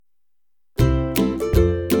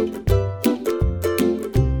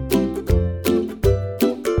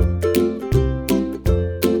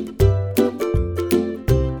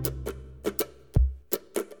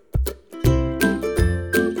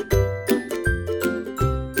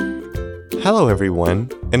Hello, everyone,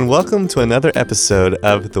 and welcome to another episode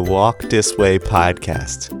of the Walk This Way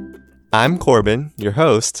podcast. I'm Corbin, your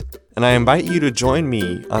host, and I invite you to join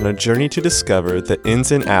me on a journey to discover the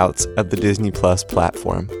ins and outs of the Disney Plus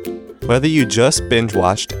platform. Whether you just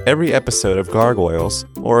binge-watched every episode of Gargoyles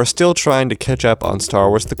or are still trying to catch up on Star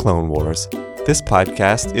Wars The Clone Wars, this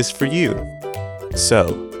podcast is for you.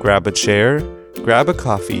 So, grab a chair, grab a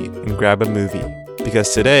coffee, and grab a movie.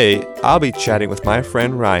 Because today, I'll be chatting with my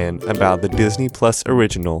friend Ryan about the Disney Plus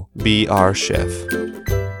original, Be Our Chef.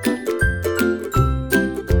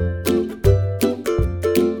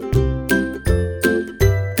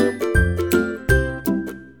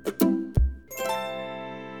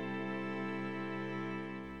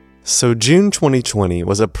 So June 2020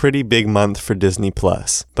 was a pretty big month for Disney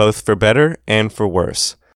Plus, both for better and for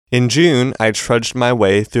worse. In June, I trudged my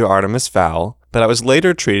way through Artemis Fowl, but I was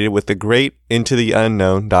later treated with the great Into the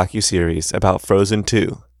Unknown docuseries about Frozen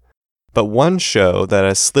 2. But one show that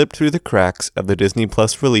has slipped through the cracks of the Disney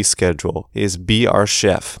Plus release schedule is Be Our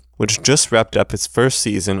Chef, which just wrapped up its first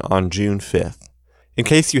season on June 5th. In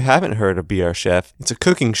case you haven't heard of Be Our Chef, it's a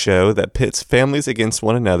cooking show that pits families against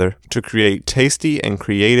one another to create tasty and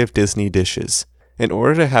creative Disney dishes. In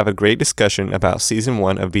order to have a great discussion about Season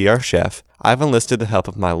 1 of Be Our Chef, I've enlisted the help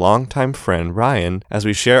of my longtime friend Ryan as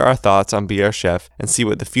we share our thoughts on Be Our Chef and see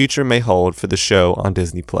what the future may hold for the show on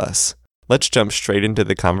Disney+. Let's jump straight into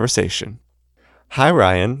the conversation. Hi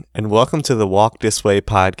Ryan, and welcome to the Walk This Way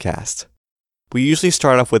podcast. We usually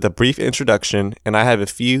start off with a brief introduction, and I have a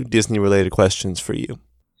few Disney-related questions for you.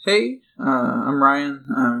 Hey, I'm Ryan.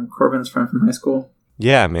 I'm Corbin's friend from high school.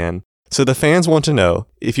 Yeah, man. So the fans want to know,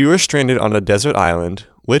 if you were stranded on a desert island,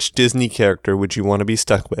 which Disney character would you want to be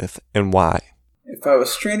stuck with, and why? If I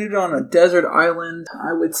was stranded on a desert island,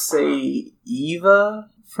 I would say Eva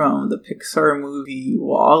from the Pixar movie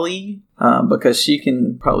WALL-E, because she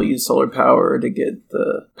can probably use solar power to get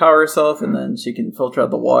the power herself, and then she can filter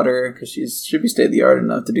out the water, because she should be state-of-the-art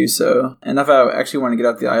enough to do so. And if I actually want to get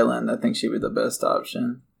off the island, I think she would be the best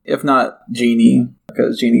option. If not, Genie,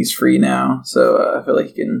 because Genie's free now, so I feel like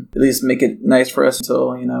you can at least make it nice for us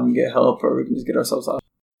until, we can get help, or we can just get ourselves off.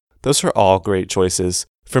 Those are all great choices.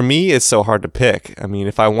 For me, it's so hard to pick. I mean,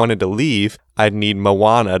 if I wanted to leave, I'd need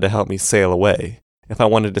Moana to help me sail away. If I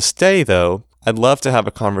wanted to stay, though, I'd love to have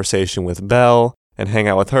a conversation with Belle and hang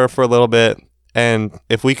out with her for a little bit. And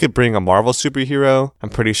if we could bring a Marvel superhero, I'm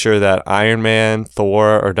pretty sure that Iron Man,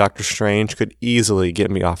 Thor, or Doctor Strange could easily get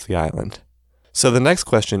me off the island. So the next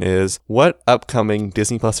question is, what upcoming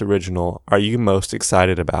Disney Plus original are you most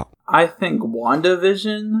excited about? I think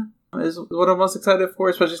WandaVision is what I'm most excited for,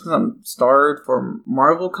 especially since I'm starved for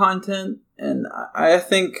Marvel content, and I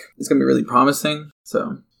think it's going to be really promising.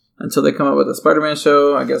 So until they come up with a Spider-Man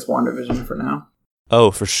show, I guess WandaVision for now. Oh,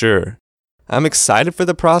 for sure. I'm excited for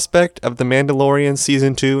the prospect of The Mandalorian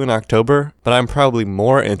Season 2 in October, but I'm probably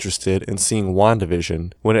more interested in seeing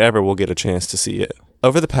WandaVision whenever we'll get a chance to see it.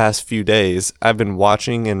 Over the past few days, I've been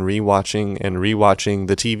watching and rewatching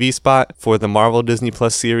the TV spot for the Marvel Disney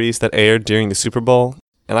Plus series that aired during the Super Bowl,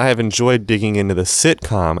 and I have enjoyed digging into the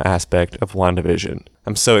sitcom aspect of WandaVision.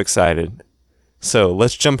 I'm so excited. So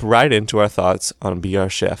let's jump right into our thoughts on Be Our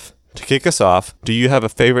Chef. To kick us off, do you have a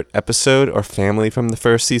favorite episode or family from the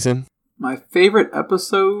first season? My favorite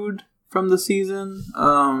episode from the season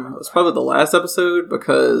was probably the last episode,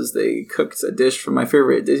 because they cooked a dish from my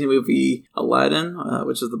favorite Disney movie, Aladdin,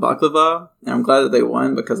 which is the baklava. And I'm glad that they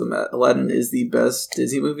won, because Aladdin is the best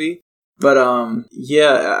Disney movie. But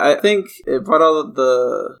yeah, I think it brought all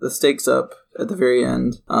the stakes up at the very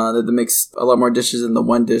end. That makes a lot more dishes than the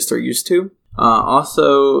one dish they're used to.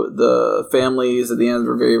 Also, the families at the end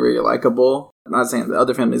were very, very likable. I'm not saying the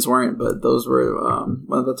other families weren't, but those were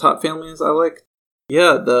one of the top families I liked.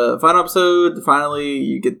 Yeah, the final episode, finally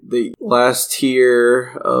you get the last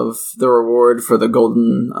tier of the reward for the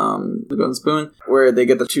golden spoon, where they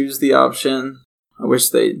get to choose the option. I wish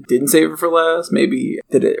they didn't save it for last. Maybe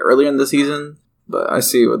did it earlier in the season, but I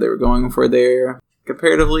see what they were going for there.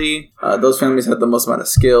 Comparatively, those families had the most amount of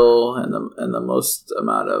skill and the most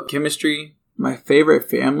amount of chemistry. My favorite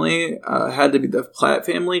family had to be the Platt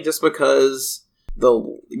family, just because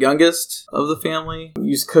the youngest of the family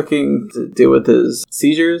used cooking to deal with his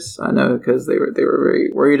seizures. I know, because they were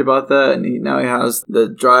very worried about that, and now he has the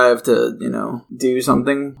drive to do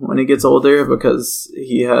something when he gets older, because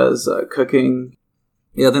he has cooking.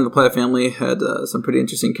 Yeah, I think the Platt family had some pretty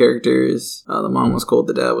interesting characters. The mom was cool,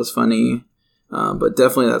 the dad was funny, but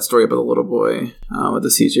definitely that story about the little boy with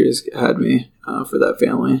the seizures had me for that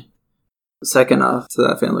family. Second off to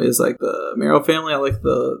that family is like the Merrill family. I like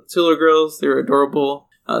the two little girls. They were adorable.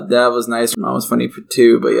 Dad was nice. Mom was funny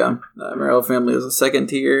too. But yeah, Merrill family is a second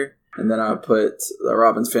tier. And then I would put the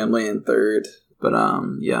Robbins family in third. But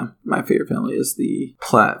yeah, my favorite family is the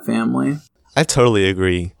Platt family. I totally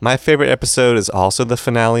agree. My favorite episode is also the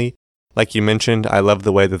finale. Like you mentioned, I love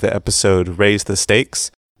the way that the episode raised the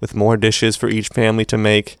stakes with more dishes for each family to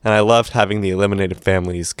make, and I loved having the eliminated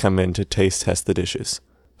families come in to taste test the dishes.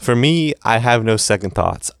 For me, I have no second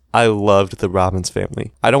thoughts. I loved the Robbins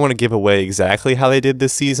family. I don't want to give away exactly how they did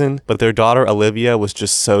this season, but their daughter Olivia was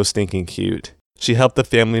just so stinking cute. She helped the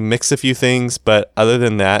family mix a few things, but other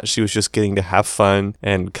than that, she was just getting to have fun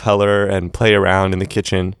and color and play around in the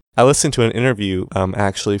kitchen. I listened to an interview,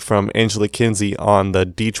 actually, from Angela Kinsey on the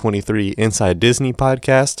D23 Inside Disney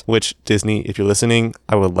podcast, which, Disney, if you're listening,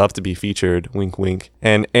 I would love to be featured, wink wink.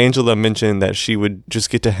 And Angela mentioned that she would just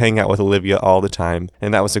get to hang out with Olivia all the time,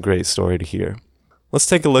 and that was a great story to hear. Let's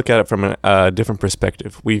take a look at it from a different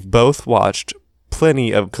perspective. We've both watched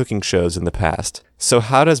plenty of cooking shows in the past. So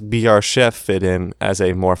how does Be Our Chef fit in as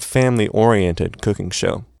a more family-oriented cooking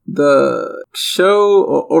show? The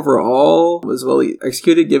show overall was well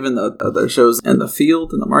executed given the other shows in the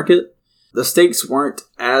field, in the market. The stakes weren't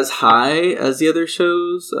as high as the other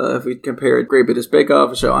shows. If we compare Great British Bake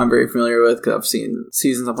Off, a show I'm very familiar with because I've seen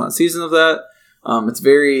seasons upon seasons of that. It's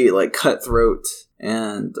very like cutthroat,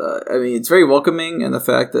 and I mean it's very welcoming in the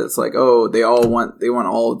fact that it's like, oh, they want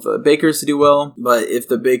all of the bakers to do well, but if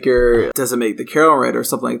the baker doesn't make the carol right or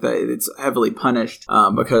something like that, it's heavily punished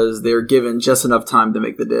because they're given just enough time to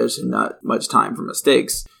make the dish and not much time for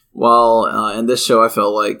mistakes. While in this show, I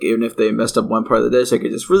felt like even if they messed up one part of the dish, they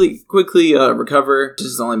could just really quickly recover,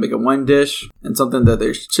 just only making one dish, and something that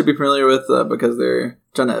they should be familiar with because they're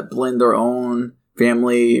trying to blend their own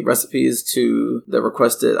family recipes to the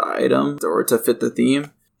requested item or to fit the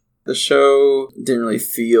theme. The show didn't really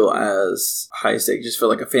feel as high stakes. It just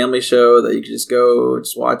felt like a family show that you could just go,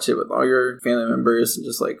 just watch it with all your family members and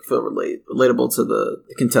just like feel relatable to the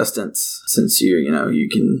contestants, since you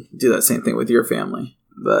can do that same thing with your family.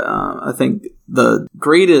 But I think the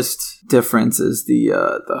greatest difference is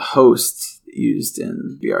the host used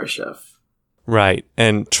in Be Our Chef. Right,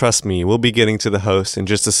 and trust me, we'll be getting to the host in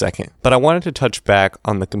just a second. But I wanted to touch back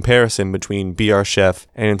on the comparison between Be Our Chef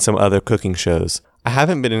and some other cooking shows. I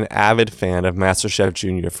haven't been an avid fan of MasterChef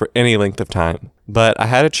Junior for any length of time, but I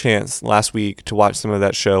had a chance last week to watch some of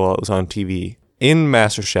that show while it was on TV. In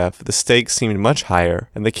MasterChef, the stakes seemed much higher,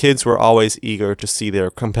 and the kids were always eager to see their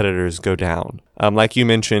competitors go down. Like you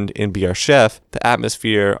mentioned in Be Our Chef, the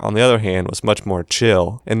atmosphere, on the other hand, was much more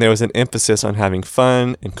chill, and there was an emphasis on having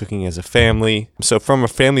fun and cooking as a family. So from a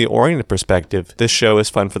family-oriented perspective, this show is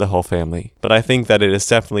fun for the whole family, but I think that it is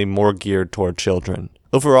definitely more geared toward children.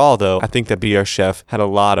 Overall, though, I think that Be Our Chef had a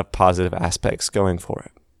lot of positive aspects going for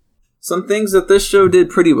it. Some things that this show did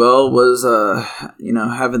pretty well was,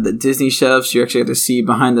 having the Disney chefs. You actually get to see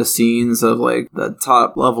behind the scenes of like the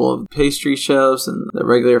top level of pastry chefs and the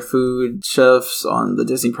regular food chefs on the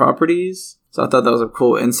Disney properties. So I thought that was a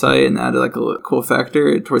cool insight and added like a cool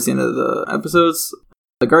factor towards the end of the episodes.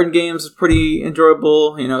 The garden games was pretty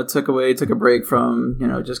enjoyable. It took a break from,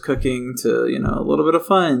 just cooking to, a little bit of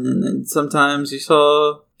fun. And then sometimes you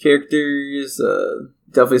saw characters,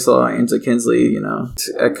 definitely saw Angela Kinsley,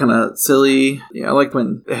 kind of silly. I liked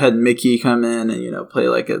when they had Mickey come in and, play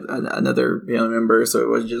like another family member, so it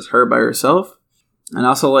wasn't just her by herself. And I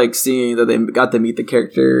also like seeing that they got to meet the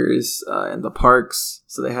characters in the parks,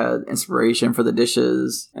 so they had inspiration for the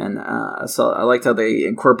dishes. And I liked how they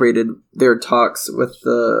incorporated their talks with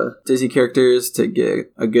the Disney characters to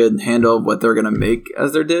get a good handle of what they're going to make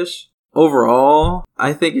as their dish. Overall,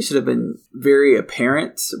 I think it should have been very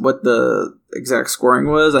apparent what the exact scoring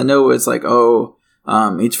was. I know it's like,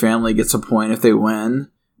 each family gets a point if they win,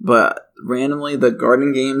 but randomly the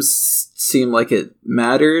garden games seemed like it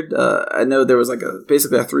mattered. I know there was like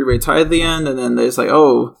basically a three-way tie at the end, and then there's like,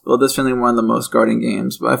 this family won the most garden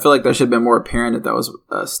games, but I feel like that should have been more apparent if that was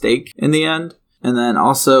a stake in the end. And then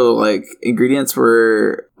also like ingredients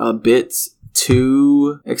were a bit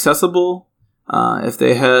too accessible. If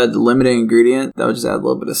they had limited ingredient, that would just add a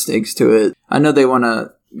little bit of stakes to it. I know they want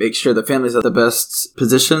to make sure the family's at the best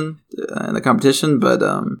position in the competition, but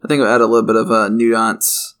I think it would add a little bit of a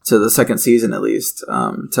nuance to the second season at least,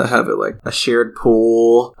 to have it like a shared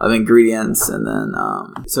pool of ingredients, and then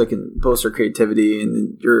so it can bolster creativity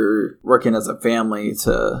and you're working as a family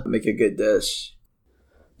to make a good dish.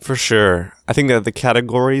 For sure. I think that the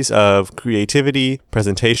categories of creativity,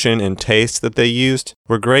 presentation, and taste that they used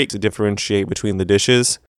were great to differentiate between the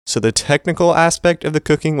dishes, so the technical aspect of the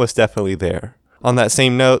cooking was definitely there. On that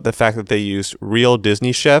same note, the fact that they used real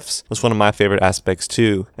Disney chefs was one of my favorite aspects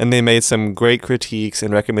too, and they made some great critiques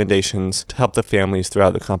and recommendations to help the families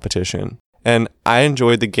throughout the competition. And I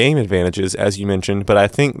enjoyed the game advantages, as you mentioned, but I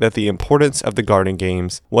think that the importance of the garden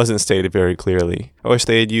games wasn't stated very clearly. I wish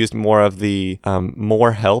they had used more of the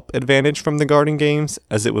more help advantage from the garden games,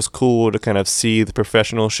 as it was cool to kind of see the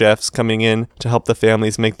professional chefs coming in to help the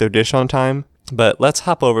families make their dish on time. But let's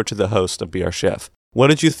hop over to the host of Be Our Chef. What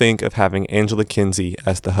did you think of having Angela Kinsey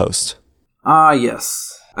as the host?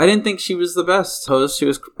 Yes. I didn't think she was the best host. She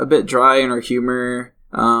was a bit dry in her humor.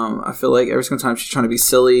 I feel like every single time she's trying to be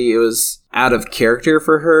silly, it was out of character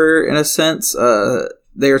for her in a sense.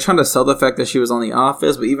 They were trying to sell the fact that she was on The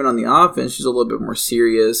Office, but even on The Office, she's a little bit more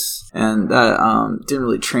serious, and that didn't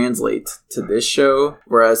really translate to this show.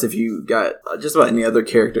 Whereas if you got just about any other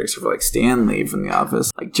character, except for like Stanley from The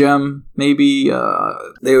Office, like Jim, maybe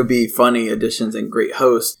they would be funny additions and great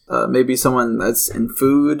hosts. Maybe someone that's in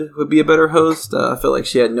food would be a better host. I feel like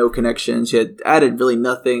she had no connection. She had added really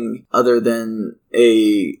nothing other than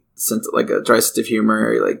a dry sense of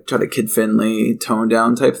humor, like try to kid friendly, tone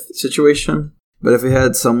down type situation. But if we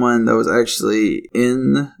had someone that was actually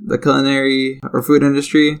in the culinary or food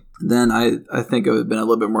industry, then I think it would have been a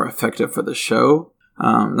little bit more effective for the show.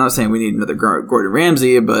 I'm not saying we need another Gordon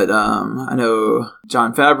Ramsay, but I know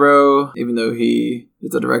Jon Favreau, even though he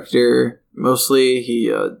is a director, mostly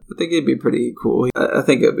I think it'd be pretty cool. I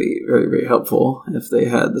think it'd be very, very helpful if they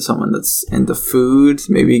had someone that's into food,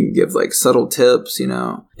 maybe give like subtle tips,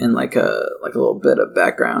 and like a little bit of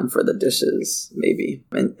background for the dishes, maybe,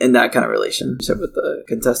 in that kind of relationship with the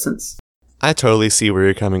contestants. I totally see where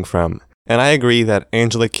you're coming from. And I agree that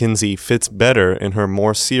Angela Kinsey fits better in her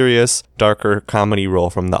more serious, darker comedy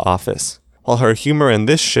role from The Office. While her humor in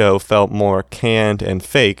this show felt more canned and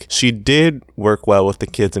fake, she did work well with the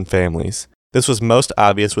kids and families. This was most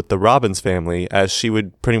obvious with the Robbins family, as she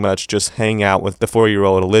would pretty much just hang out with the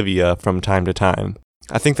 4-year-old Olivia from time to time.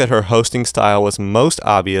 I think that her hosting style was most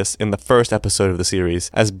obvious in the first episode of the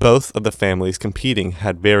series, as both of the families competing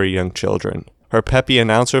had very young children. Her peppy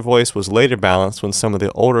announcer voice was later balanced when some of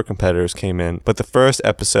the older competitors came in, but the first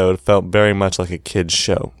episode felt very much like a kid's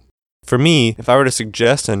show. For me, if I were to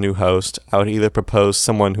suggest a new host, I would either propose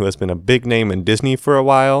someone who has been a big name in Disney for a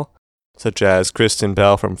while, such as Kristen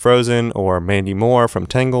Bell from Frozen or Mandy Moore from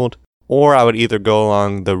Tangled, or I would either go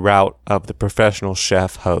along the route of the professional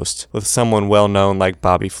chef host, with someone well-known like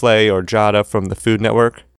Bobby Flay or Jada from the Food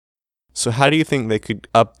Network. So how do you think they could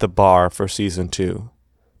up the bar for Season 2?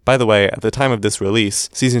 By the way, at the time of this release,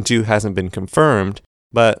 Season 2 hasn't been confirmed,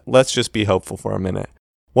 but let's just be hopeful for a minute.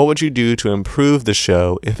 What would you do to improve the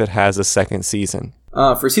show if it has a second season?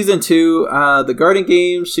 For Season 2, the garden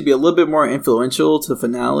games should be a little bit more influential to the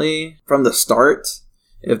finale from the start,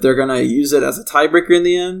 if they're going to use it as a tiebreaker in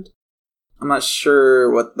the end. I'm not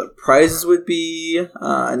sure what the prizes would be.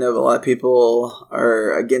 I know a lot of people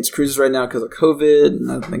are against cruises right now because of COVID,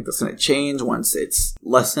 and I think that's going to change once it's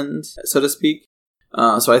lessened, so to speak.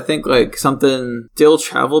 So I think like something still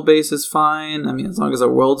travel based is fine. I mean, as long as the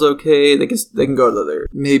world's okay, they can go to their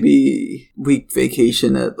maybe week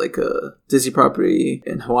vacation at like a Disney property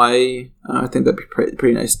in Hawaii. I think that'd be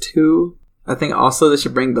pretty nice too. I think also they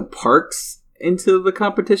should bring the parks into the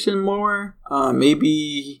competition more.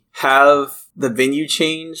 Maybe have the venue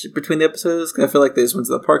change between the episodes. I feel like they just went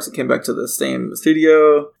to the parks and came back to the same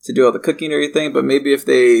studio to do all the cooking and everything. But maybe if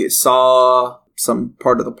they saw some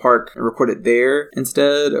part of the park and record it there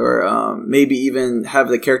instead, or maybe even have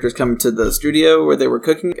the characters come to the studio where they were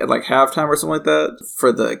cooking at like halftime or something like that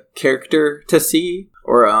for the character to see,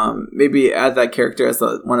 or maybe add that character as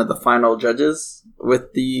one of the final judges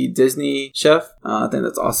with the Disney chef. I think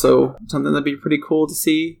that's also something that'd be pretty cool to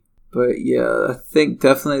see. But yeah, I think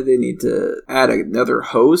definitely they need to add another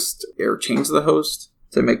host or change the host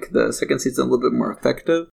to make the second season a little bit more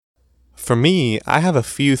effective. For me, I have a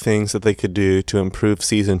few things that they could do to improve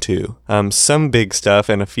Season 2. Some big stuff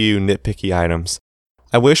and a few nitpicky items.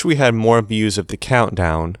 I wish we had more views of the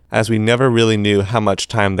countdown, as we never really knew how much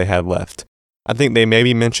time they had left. I think they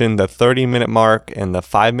maybe mentioned the 30-minute mark and the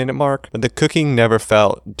 5-minute mark, but the cooking never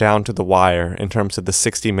felt down to the wire in terms of the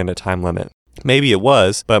 60-minute time limit. Maybe it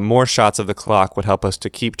was, but more shots of the clock would help us to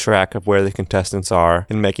keep track of where the contestants are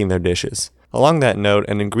in making their dishes. Along that note,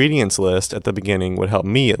 an ingredients list at the beginning would help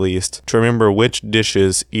me, at least, to remember which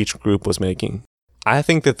dishes each group was making. I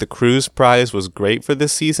think that the cruise prize was great for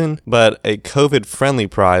this season, but a COVID-friendly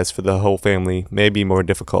prize for the whole family may be more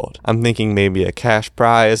difficult. I'm thinking maybe a cash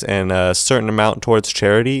prize and a certain amount towards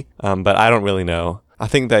charity, but I don't really know. I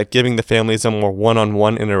think that giving the families a more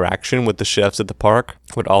one-on-one interaction with the chefs at the park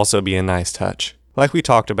would also be a nice touch. Like we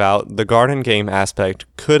talked about, the garden game aspect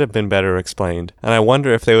could have been better explained, and I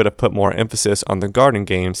wonder if they would have put more emphasis on the garden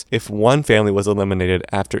games if one family was eliminated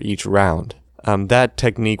after each round. That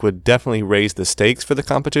technique would definitely raise the stakes for the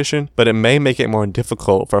competition, but it may make it more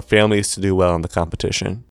difficult for families to do well in the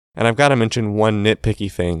competition. And I've got to mention one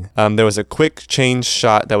nitpicky thing. There was a quick change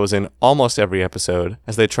shot that was in almost every episode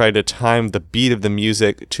as they tried to time the beat of the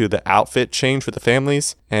music to the outfit change for the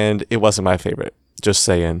families, and it wasn't my favorite, just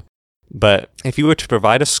saying. But if you were to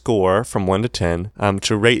provide a score from 1 to 10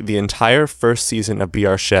 to rate the entire first season of Be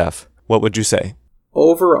Our Chef, what would you say?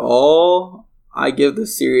 Overall, I give the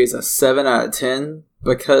series a 7 out of 10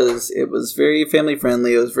 because it was very family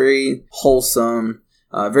friendly. It was very wholesome,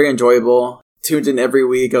 very enjoyable. Tuned in every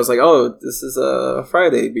week. I was like, oh, this is a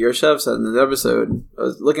Friday. Be Our Chef's had an episode. I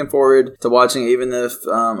was looking forward to watching it, even if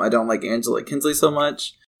I don't like Angela Kinsley so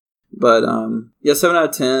much. But yeah, 7 out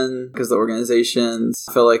of 10 because the organizations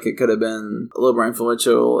felt like it could have been a little more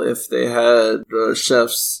influential if they had the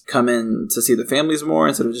chefs come in to see the families more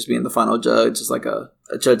instead of just being the final judge, just like a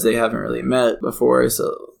judge they haven't really met before.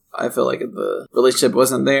 So I feel like if the relationship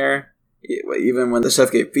wasn't there, even when the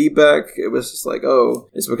chef gave feedback, it was just like, oh,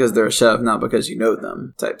 it's because they're a chef, not because you know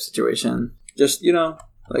them type situation. Just,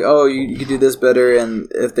 like, oh, you could do this better, and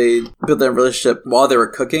if they built that relationship while they were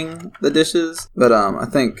cooking the dishes. But I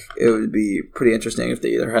think it would be pretty interesting if they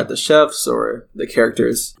either had the chefs or the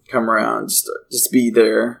characters come around, just be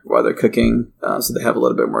there while they're cooking, so they have a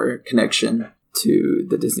little bit more connection to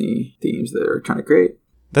the Disney themes that they're trying to create.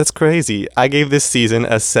 That's crazy. I gave this season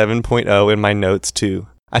a 7.0 in my notes, too.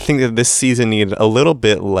 I think that this season needed a little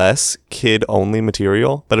bit less kid-only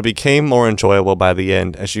material, but it became more enjoyable by the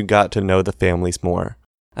end as you got to know the families more.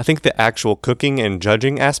 I think the actual cooking and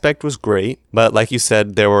judging aspect was great, but like you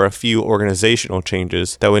said, there were a few organizational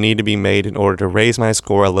changes that would need to be made in order to raise my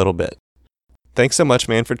score a little bit. Thanks so much,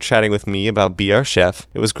 man, for chatting with me about Be Our Chef.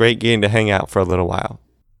 It was great getting to hang out for a little while.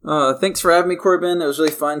 Thanks for having me, Corbin. It was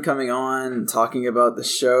really fun coming on and talking about the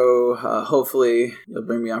show. Hopefully you'll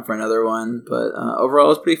bring me on for another one. But overall, it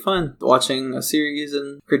was pretty fun watching a series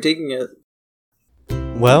and critiquing it.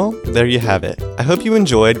 Well, there you have it. I hope you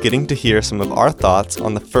enjoyed getting to hear some of our thoughts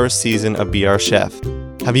on the first season of Be Our Chef.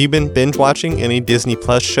 Have you been binge watching any Disney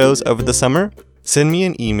Plus shows over the summer? Send me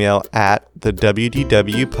an email at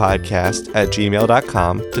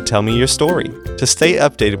thewdwpodcast@gmail.com to tell me your story. To stay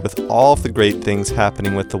updated with all of the great things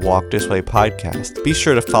happening with the Walk This Way podcast, be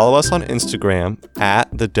sure to follow us on Instagram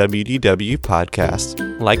at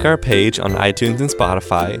thewdwpodcast, like our page on iTunes and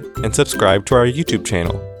Spotify, and subscribe to our YouTube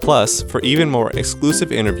channel. Plus, for even more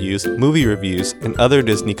exclusive interviews, movie reviews, and other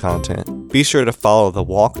Disney content, be sure to follow the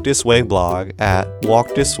Walk This Way blog at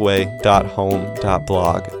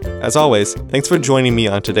walkthisway.home.blog. As always, thanks for joining me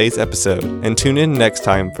on today's episode, and tune in next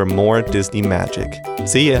time for more Disney magic.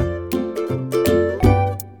 See ya!